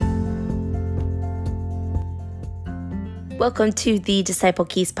Welcome to the Disciple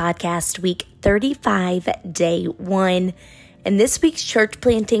Keys Podcast, week 35, day 1. And this week's church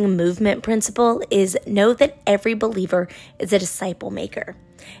planting movement principle is know that every believer is a disciple maker.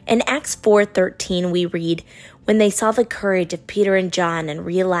 In Acts 4:13, we read, when they saw the courage of Peter and John and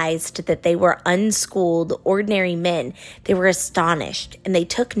realized that they were unschooled, ordinary men, they were astonished, and they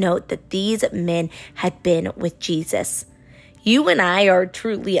took note that these men had been with Jesus. You and I are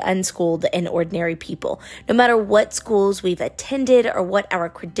truly unschooled and ordinary people. No matter what schools we've attended or what our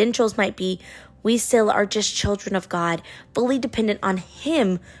credentials might be, we still are just children of God, fully dependent on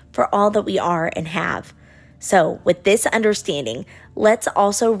Him for all that we are and have. So, with this understanding, let's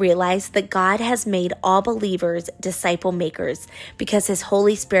also realize that God has made all believers disciple makers because His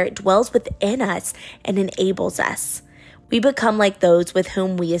Holy Spirit dwells within us and enables us. We become like those with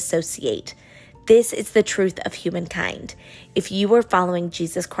whom we associate. This is the truth of humankind. If you are following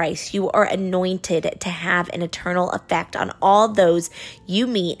Jesus Christ, you are anointed to have an eternal effect on all those you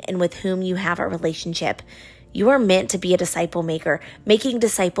meet and with whom you have a relationship. You are meant to be a disciple maker, making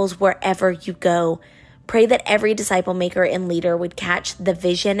disciples wherever you go. Pray that every disciple maker and leader would catch the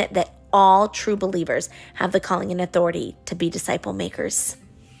vision that all true believers have the calling and authority to be disciple makers.